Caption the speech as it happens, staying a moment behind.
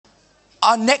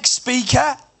Our next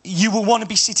speaker, you will want to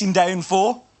be sitting down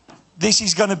for. This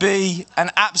is going to be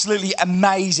an absolutely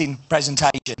amazing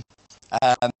presentation.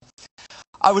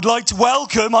 I would like to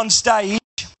welcome on stage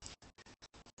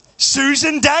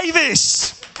Susan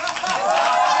Davis.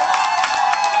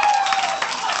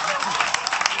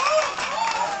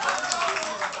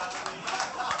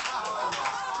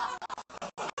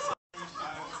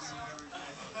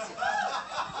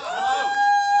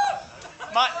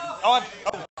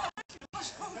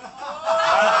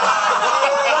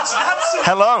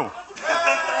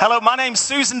 Hello, my name's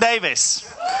Susan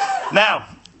Davis. Now,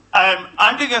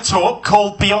 I'm doing a talk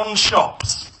called Beyond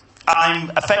Shops.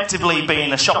 I'm effectively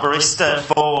been a shop barista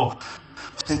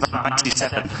since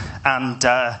 1997, and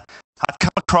I've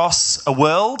come across a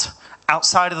world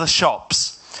outside of the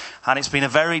shops, and it's been a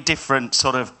very different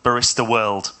sort of barista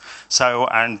world. So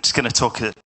I'm just going to talk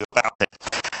about it.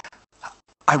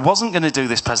 I wasn't going to do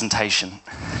this presentation.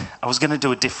 I was going to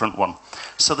do a different one.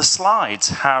 So the slides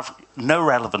have no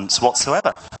relevance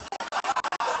whatsoever.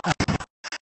 I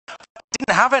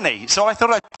didn't have any, so I thought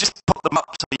I'd just put them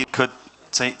up so you could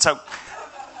see. So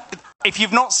if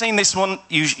you've not seen this one,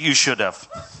 you should have.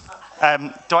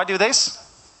 Do I do this?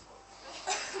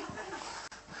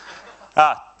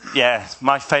 Yeah,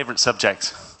 my favourite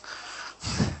subject.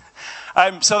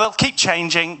 So they'll keep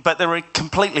changing, but they're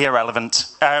completely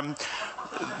irrelevant.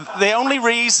 The only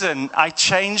reason I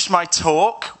changed my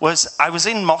talk was I was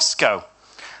in Moscow.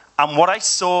 And what I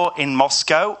saw in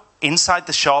Moscow, inside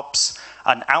the shops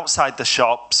and outside the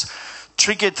shops,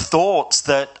 triggered thoughts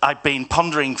that I've been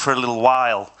pondering for a little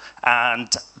while.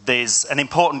 And there's an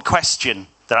important question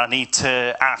that I need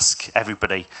to ask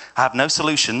everybody. I have no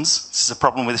solutions. This is a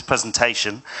problem with this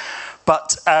presentation.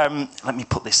 But let me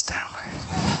put this down.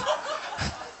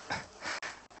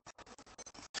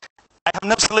 I have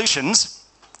no solutions.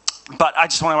 But I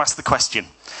just want to ask the question.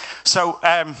 So,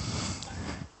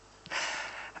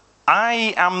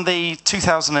 I am the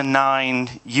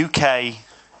 2009 UK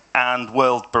and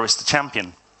World Barista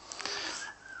Champion.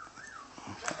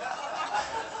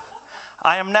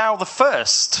 I am now the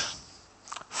first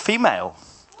female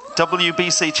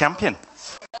WBC champion.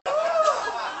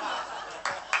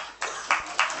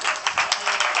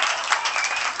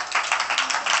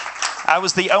 I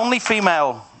was the only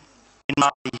female in my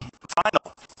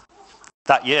final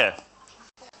that year,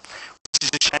 which is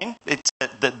a shame. It's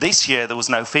that this year there was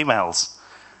no females.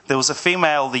 There was a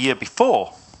female the year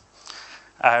before.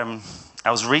 I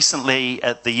was recently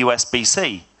at the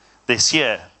USBC this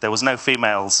year. There was no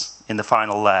females in the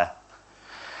final there.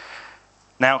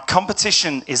 Now,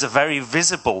 competition is a very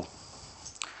visible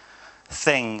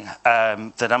thing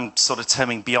that I'm sort of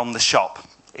terming beyond the shop.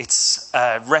 It's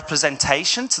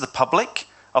representation to the public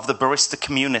of the barista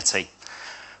community.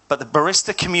 But the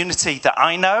barista community that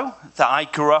I know, that I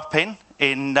grew up in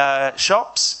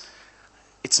shops,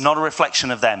 it's not a reflection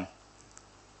of them.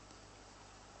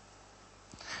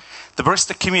 The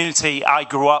barista community I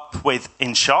grew up with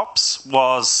in shops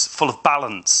was full of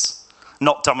balance,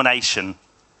 not domination.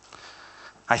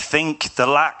 I think the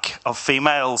lack of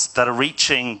females that are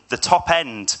reaching the top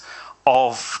end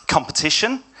of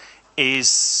competition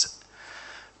is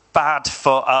bad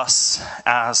for us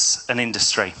as an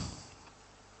industry.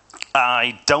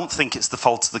 I don't think it's the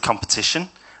fault of the competition.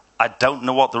 I don't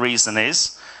know what the reason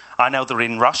is. I know that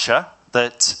in Russia,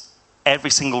 that every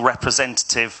single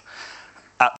representative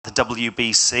at the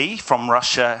WBC from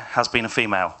Russia has been a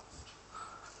female.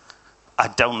 I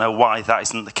don't know why that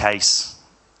isn't the case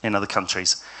in other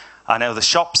countries. I know the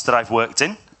shops that I've worked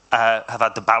in have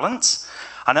had the balance.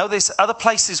 I know there's other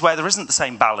places where there isn't the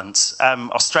same balance.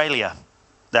 Australia,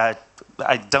 I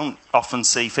don't often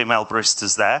see female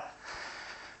baristas there.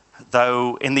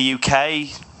 Though in the UK,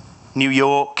 New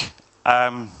York,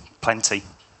 plenty.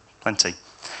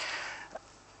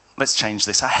 Let's change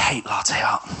this. I hate latte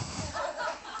art.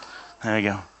 There we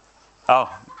go.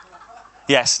 Oh,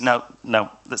 yes, no,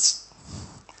 that's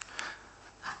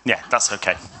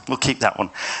okay. We'll keep that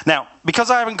one. Now, because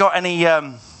I haven't got any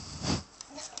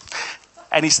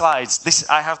slides,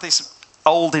 I have this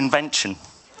old invention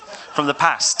from the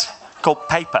past called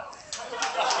paper.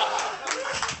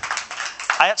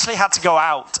 I actually had to go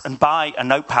out and buy a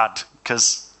notepad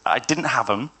because I didn't have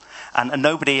them, and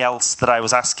nobody else that I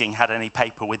was asking had any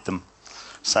paper with them.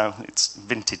 So it's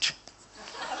vintage.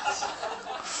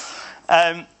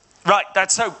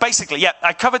 So basically,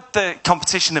 I covered the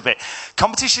competition a bit.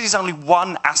 Competition is only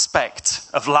one aspect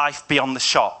of life beyond the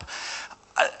shop.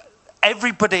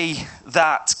 Everybody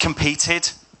that competed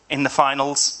in the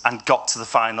finals and got to the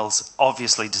finals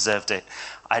obviously deserved it.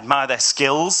 I admire their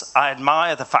skills. I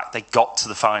admire the fact they got to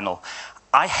the final.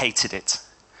 I hated it.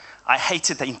 I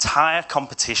hated the entire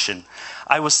competition.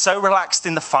 I was so relaxed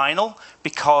in the final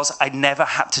because I never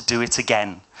had to do it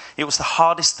again. It was the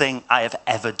hardest thing I have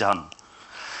ever done.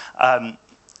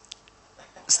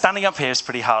 Standing up here is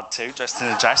pretty hard too, dressed in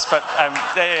a dress, but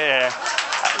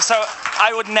So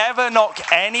I would never knock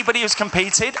anybody who's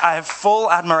competed. I have full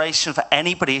admiration for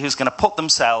anybody who's going to put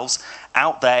themselves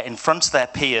out there in front of their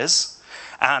peers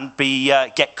and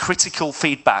get critical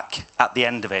feedback at the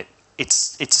end of it.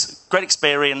 It's a great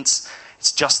experience.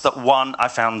 It's just that one I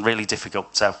found really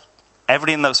difficult. So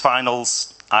everybody in those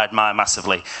finals I admire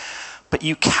massively. But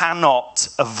you cannot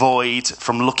avoid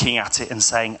from looking at it and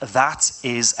saying, that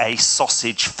is a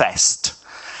sausage fest.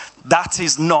 That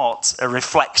is not a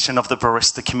reflection of the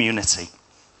barista community.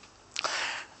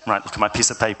 Right, look at my piece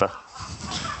of paper.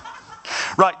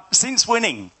 Right, since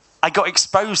winning, I got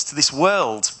exposed to this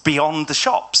world beyond the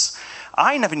shops.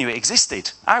 I never knew it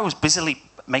existed. I was busily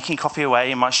making coffee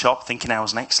away in my shop, thinking I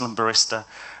was an excellent barista,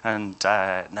 and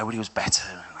nobody was better,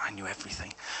 and I knew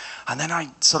everything. And then I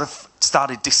sort of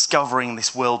started discovering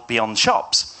this world beyond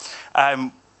shops.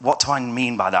 What do I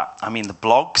mean by that? I mean the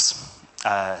blogs,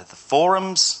 the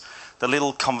forums, the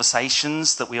little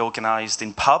conversations that we organised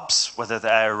in pubs, whether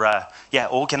they're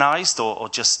organised or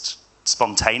just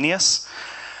spontaneous.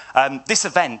 This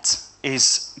event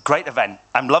is a great event.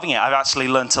 I'm loving it. I've actually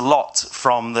learnt a lot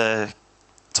from the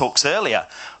talks earlier,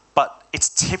 but it's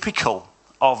typical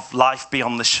of life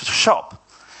beyond the shop.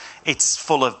 It's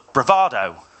full of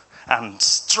bravado and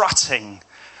strutting,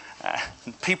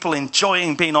 and people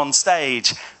enjoying being on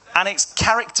stage, and it's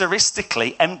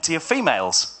characteristically empty of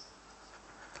females.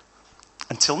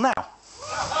 Until now.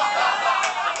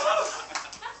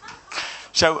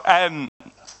 So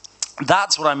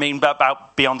that's what I mean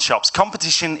about beyond shops.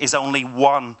 Competition is only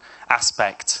one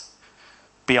aspect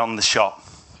beyond the shop.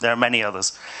 There are many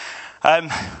others.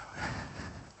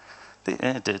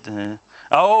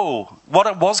 Oh, what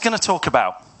I was going to talk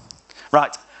about.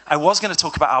 Right, I was going to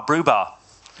talk about our brew bar.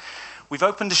 We've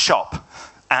opened a shop,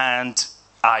 and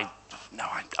I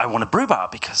want a brew bar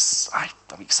because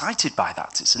I'm excited by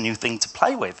that. It's a new thing to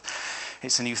play with.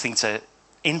 It's a new thing to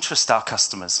interest our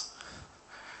customers.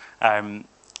 But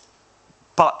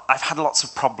I've had lots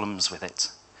of problems with it.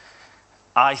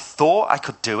 I thought I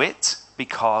could do it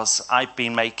because I've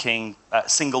been making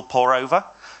single pour over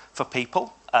for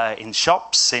people in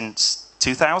shops since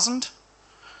 2000.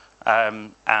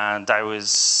 And I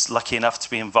was lucky enough to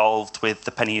be involved with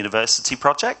the Penny University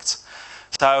project.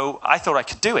 So I thought I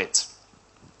could do it.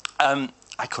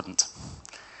 I couldn't.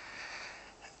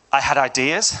 I had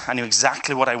ideas. I knew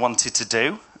exactly what I wanted to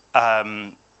do.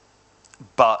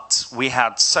 But we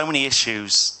had so many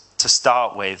issues to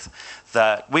start with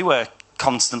that we were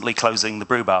constantly closing the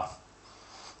brew bar.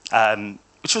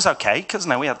 Which was okay, because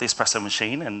we had the espresso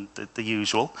machine and the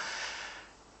usual.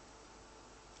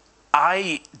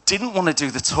 I didn't want to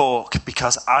do the talk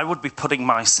because I would be putting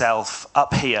myself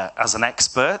up here as an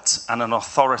expert and an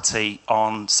authority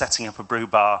on setting up a brew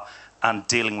bar and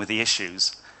dealing with the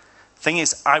issues. Thing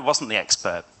is, I wasn't the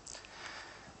expert.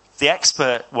 The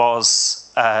expert was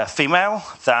a female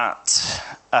that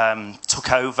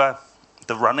took over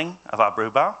the running of our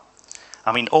brew bar.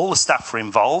 I mean, all the staff were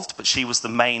involved, but she was the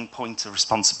main point of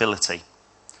responsibility.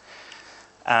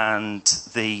 And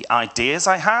the ideas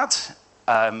I had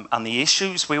and the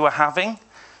issues we were having,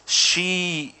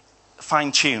 she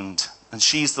fine-tuned, and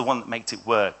she's the one that made it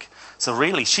work. So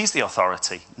really, she's the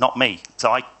authority, not me.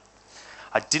 So I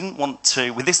didn't want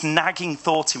to, with this nagging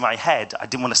thought in my head, I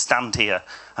didn't want to stand here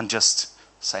and just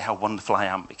say how wonderful I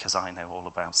am because I know all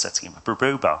about setting up a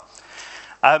brew bar.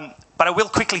 But I will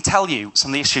quickly tell you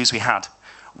some of the issues we had.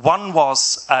 One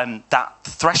was that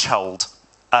threshold,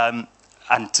 and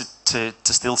to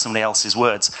steal somebody else's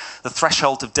words, the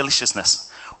threshold of deliciousness.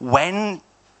 When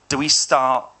do we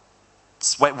stop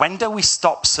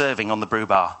serving on the brew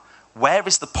bar? Where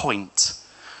is the point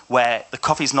where the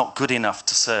coffee's not good enough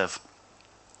to serve?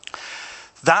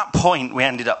 That point we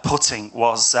ended up putting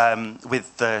was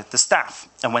with the staff,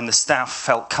 and when the staff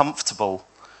felt comfortable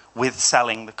with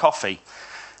selling the coffee.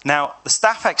 Now, the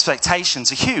staff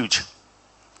expectations are huge.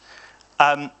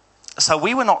 So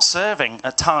we were not serving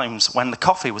at times when the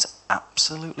coffee was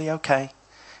absolutely okay.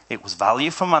 It was value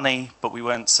for money, but we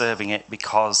weren't serving it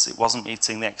because it wasn't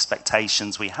meeting the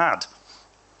expectations we had.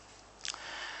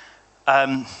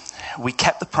 We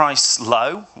kept the price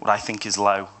low, what I think is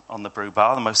low on the brew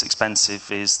bar. The most expensive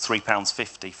is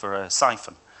 £3.50 for a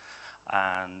siphon.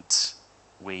 And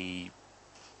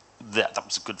that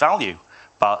was a good value.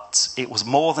 But it was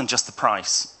more than just the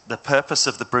price. The purpose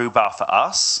of the brew bar for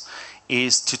us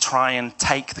is to try and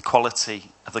take the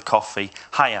quality of the coffee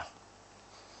higher.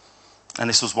 And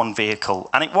this was one vehicle.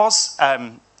 And it was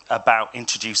about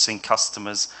introducing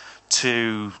customers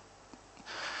to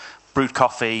brewed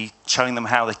coffee, showing them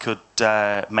how they could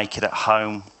make it at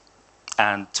home,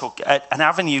 and talk an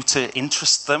avenue to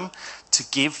interest them, to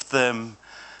give them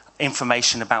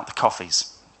information about the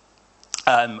coffees.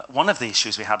 One of the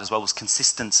issues we had as well was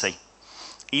consistency.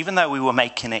 Even though we were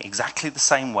making it exactly the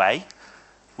same way,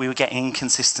 we were getting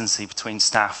inconsistency between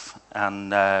staff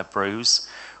and brews.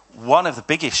 One of the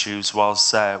big issues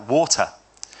was water.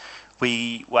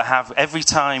 Every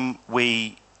time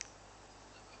we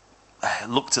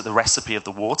looked at the recipe of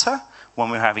the water, when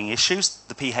we were having issues,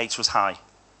 the pH was high.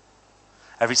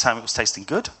 Every time it was tasting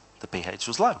good, the pH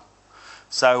was low.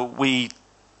 So we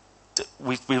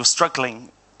were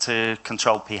struggling to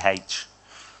control pH.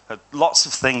 Lots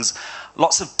of things,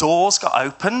 lots of doors got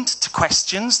opened to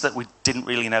questions that we didn't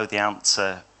really know the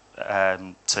answer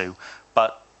to.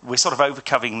 But we're sort of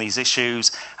overcoming these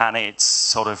issues, and it's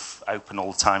sort of open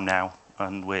all the time now,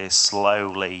 and we're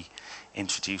slowly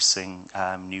introducing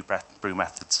new brew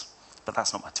methods. But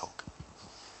that's not my talk.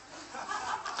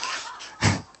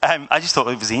 I just thought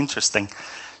it was interesting.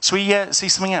 Shall we see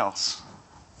something else?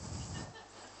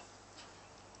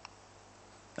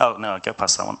 Oh, no, go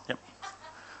past that one. Yep.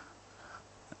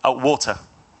 Oh, water.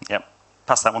 Yep.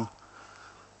 Past that one.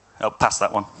 Oh, past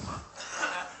that one.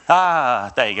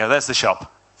 Ah, there you go. There's the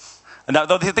shop. No,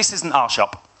 this isn't our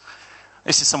shop.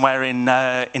 This is somewhere in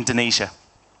Indonesia.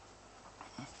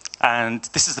 And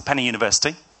this is the Penny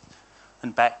University.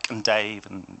 And Beck and Dave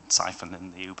and Siphon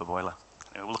and the Uber boiler.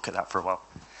 Anyway, we'll look at that for a while.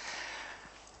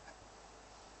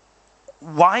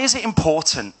 Why is it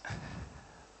important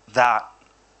that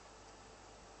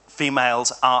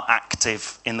females are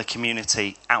active in the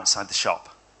community outside the shop?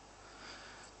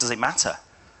 Does it matter?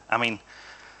 I mean,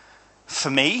 for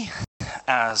me,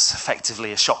 as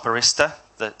effectively a shop barista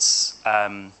that's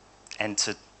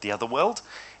entered the other world,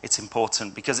 it's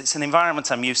important because it's an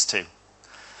environment I'm used to.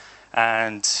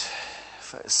 And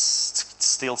to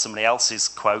steal somebody else's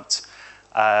quote,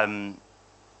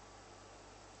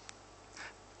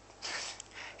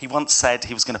 he once said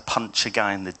he was going to punch a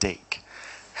guy in the dick.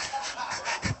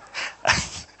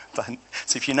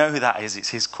 So if you know who that is, it's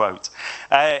his quote.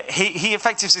 He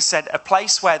effectively said, a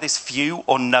place where there's few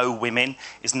or no women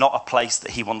is not a place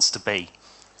that he wants to be.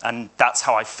 And that's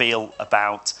how I feel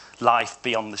about life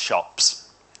beyond the shops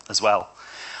as well.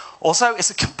 Also, it's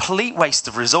a complete waste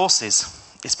of resources.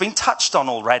 It's been touched on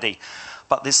already,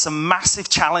 but there's some massive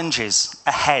challenges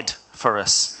ahead for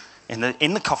us in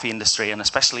the coffee industry, and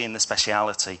especially in the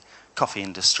specialty coffee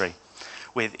industry,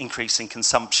 with increasing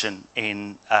consumption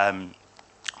in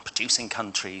producing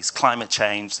countries, climate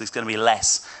change. There's going to be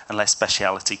less and less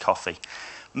specialty coffee.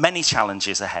 Many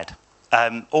challenges ahead.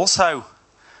 Also,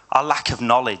 our lack of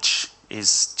knowledge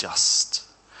is just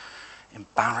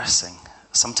embarrassing.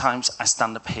 Sometimes I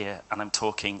stand up here and I'm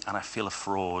talking and I feel a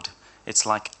fraud. It's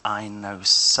like I know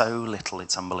so little,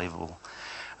 it's unbelievable.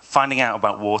 Finding out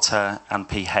about water and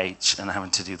pH and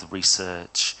having to do the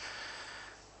research.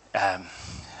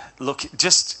 Look,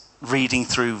 just reading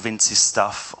through Vince's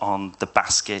stuff on the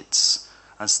baskets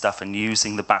and stuff, and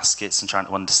using the baskets and trying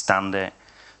to understand it,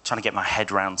 trying to get my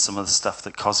head around some of the stuff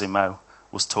that Cosimo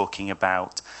was talking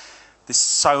about. There's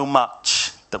so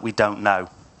much that we don't know.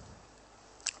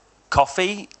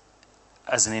 Coffee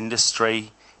as an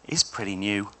industry is pretty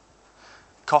new.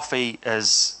 Coffee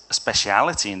as a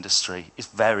speciality industry is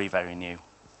very, very new.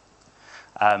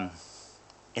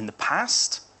 In the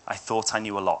past, I thought I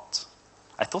knew a lot.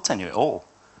 I thought I knew it all.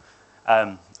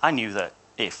 I knew that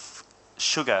if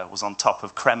sugar was on top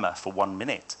of crema for 1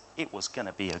 minute, it was going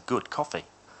to be a good coffee.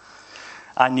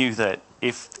 I knew that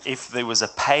if there was a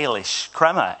palish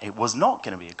crema, it was not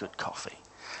going to be a good coffee.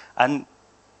 And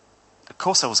of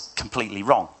course I was completely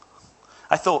wrong.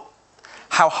 I thought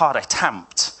how hard I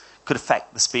tamped could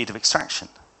affect the speed of extraction.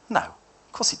 No,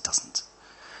 of course it doesn't.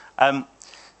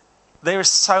 There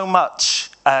is so much.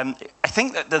 I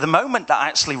think that the moment that I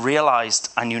actually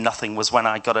realised I knew nothing was when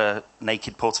I got a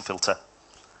naked portafilter.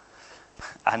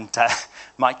 And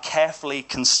my carefully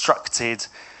constructed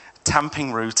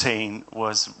tamping routine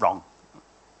was wrong.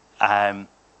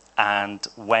 And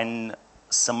when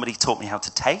somebody taught me how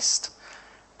to taste,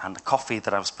 and the coffee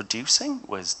that I was producing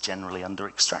was generally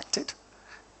under-extracted,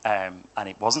 and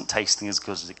it wasn't tasting as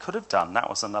good as it could have done, that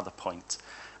was another point.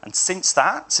 And since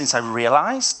I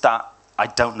realised that I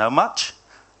don't know much,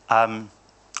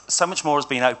 so much more has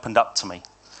been opened up to me.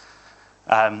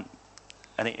 And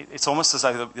it's almost as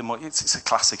though the more, it's a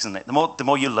classic, isn't it? The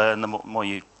more you learn, the more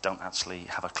you don't actually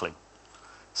have a clue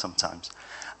sometimes.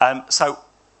 So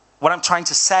what I'm trying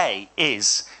to say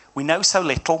is we know so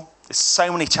little. There's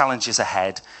so many challenges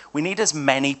ahead. We need as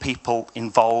many people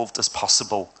involved as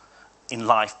possible in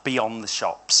life beyond the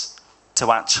shops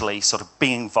to actually sort of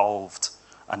be involved,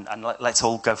 and let's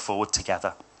all go forward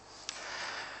together.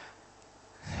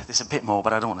 There's a bit more,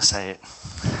 but I don't want to say it.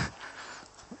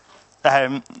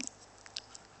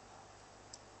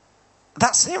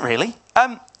 That's it, really.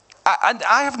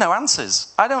 I have no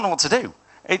answers. I don't know what to do.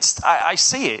 I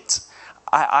see it.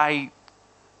 I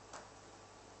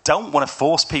don't want to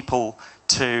force people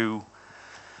to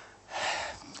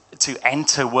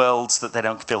enter worlds that they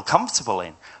don't feel comfortable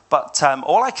in. But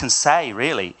all I can say,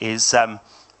 really, is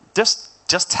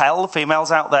just tell the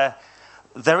females out there,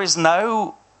 there is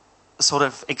no sort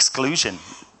of exclusion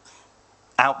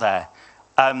out there.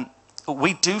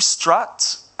 We do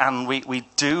strut, and we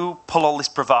do pull all this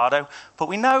bravado, but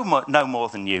we know more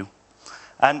than you.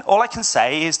 And all I can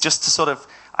say is just to sort of,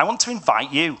 I want to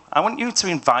invite you. I want to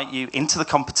invite you into the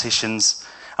competitions.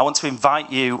 I want to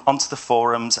invite you onto the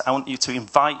forums. I want to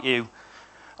invite you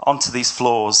onto these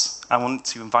floors. I want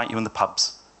to invite you in the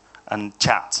pubs and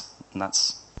chat. And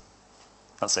that's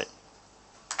it.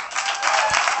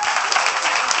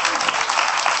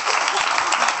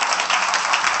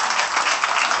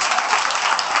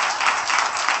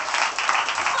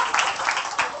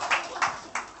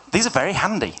 These are very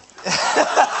handy.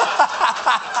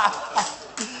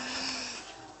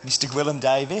 Mr. Gwilym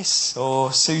Davies,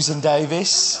 or Susan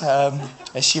Davies,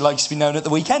 as she likes to be known at the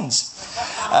weekends.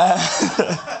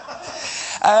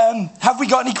 Have we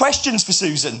got any questions for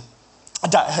Susan?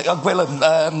 Gwilym,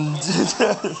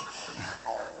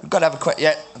 we've got to have a question.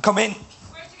 Yeah, come in.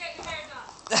 Where'd you get your hair done?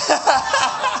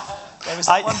 There was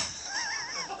that one.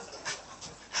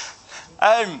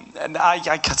 And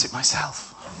I cut it myself.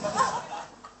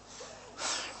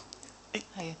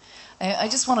 Hi. I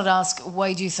just wanted to ask,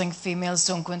 why do you think females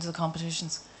don't go into the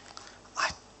competitions?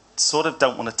 I sort of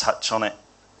don't want to touch on it.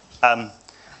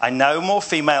 I know more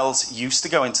females used to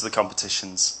go into the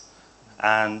competitions.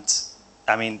 And,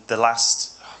 I mean, I'm going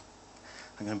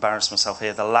to embarrass myself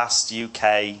here, the last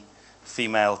UK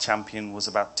female champion was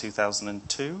about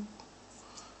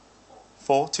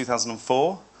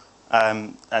 2004.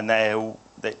 And there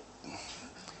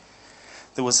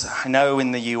was, I know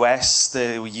in the US,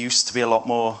 there used to be a lot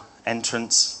more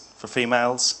entrants for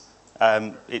females.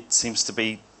 It seems to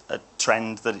be a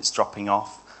trend that it's dropping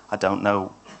off. I don't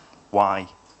know why.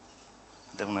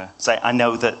 I don't want to say. I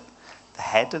know that the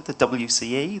head of the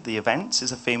WCE, the events,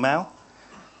 is a female.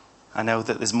 I know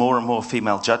that there's more and more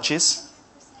female judges.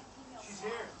 She's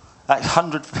here.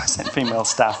 100% female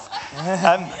staff.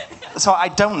 So I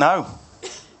don't know.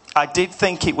 I did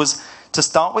think it was, to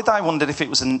start with, I wondered if it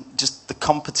was just the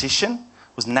competition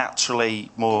was naturally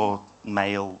more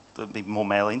male, there'd be more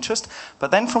male interest.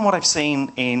 But then from what I've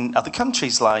seen in other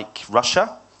countries like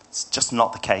Russia, it's just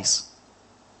not the case.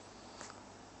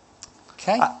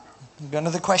 Okay, we've got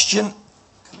another question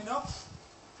coming up.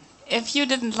 If you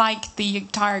didn't like the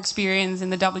entire experience in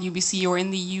the WBC or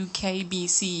in the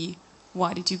UKBC,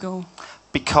 why did you go?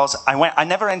 Because I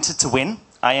never entered to win.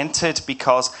 I entered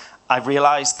because I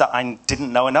realised that I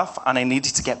didn't know enough and I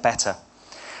needed to get better.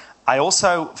 I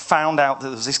also found out that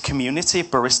there was this community of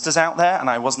baristas out there, and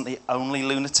I wasn't the only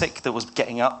lunatic that was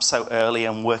getting up so early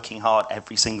and working hard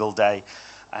every single day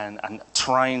and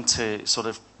trying to sort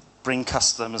of bring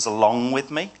customers along with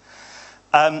me.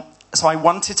 So I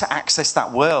wanted to access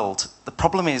that world. The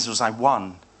problem was I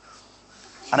won.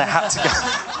 And I had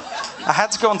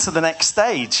to go on to the next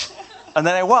stage. And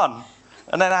then I won.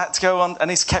 And then I had to go on, and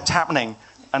this kept happening.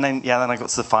 And then, then I got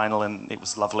to the final, and it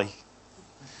was lovely.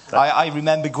 I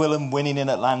remember Gwilym winning in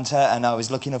Atlanta, and I was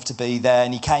lucky enough to be there,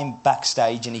 and he came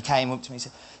backstage, and he came up to me and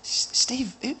said,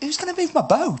 "Steve, who's going to move my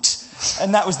boat?"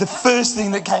 And that was the first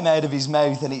thing that came out of his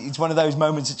mouth, and it's one of those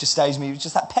moments that just stays with me. It was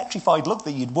just that petrified look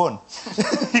that you'd won.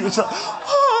 He was like,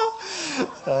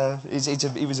 ah.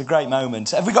 It was a great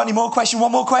moment. Have we got any more questions?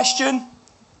 One more question?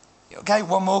 Okay,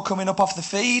 one more coming up off the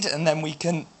feed, and then we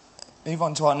can move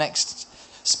on to our next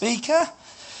speaker.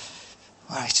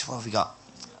 Right, what have we got?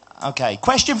 Okay,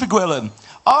 question for Gwilym.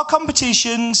 Are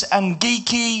competitions and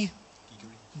geekery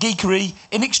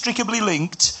inextricably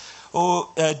linked, or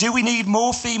do we need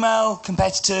more female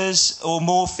competitors or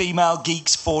more female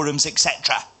geeks, forums,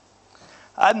 etc.?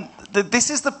 This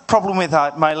is the problem with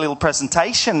my little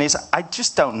presentation, is I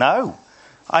just don't know.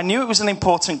 I knew it was an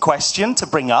important question to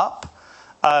bring up,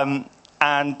 and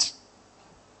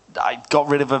I got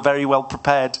rid of a very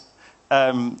well-prepared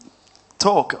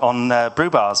talk on brew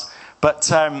bars.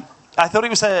 But I thought it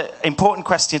was an important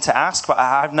question to ask, but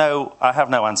I have no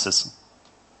answers.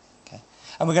 Okay.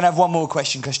 And we're going to have one more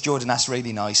question because Jordan asked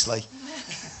really nicely.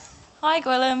 Hi,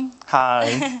 Gwilym.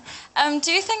 Hi.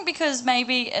 Do you think because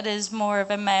maybe it is more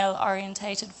of a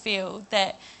male-orientated field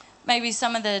that maybe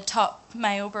some of the top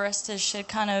male baristas should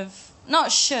kind of,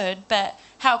 not should, but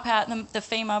help out the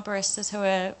female baristas who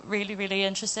are really, really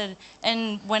interested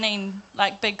in winning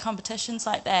like big competitions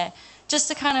like that, just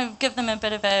to kind of give them a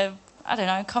bit of a, I don't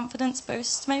know, confidence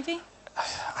boost maybe?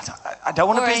 I don't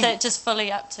want to be... Or is it just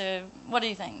fully up to, what do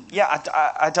you think? Yeah,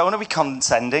 I don't want to be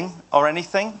condescending or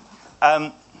anything.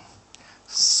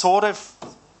 Sort of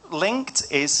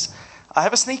linked is, I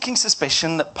have a sneaking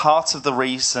suspicion that part of the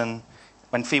reason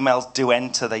when females do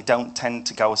enter, they don't tend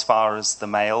to go as far as the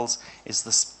males, is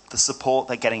the support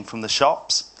they're getting from the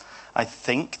shops. I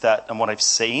think that, and what I've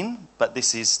seen, but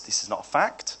this is not a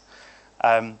fact,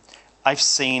 I've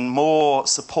seen more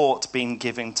support being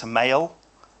given to male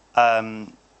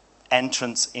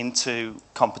entrance into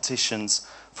competitions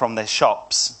from their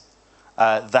shops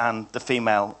than the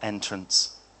female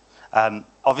entrance.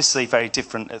 Obviously very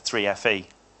different at 3FE.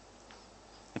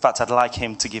 In fact, I'd like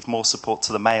him to give more support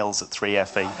to the males at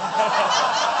 3FE.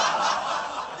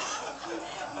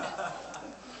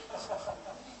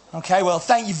 Okay, well,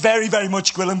 thank you very, very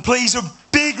much, Gwilym. Please, a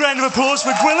big round of applause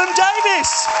for Gwilym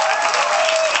Davis.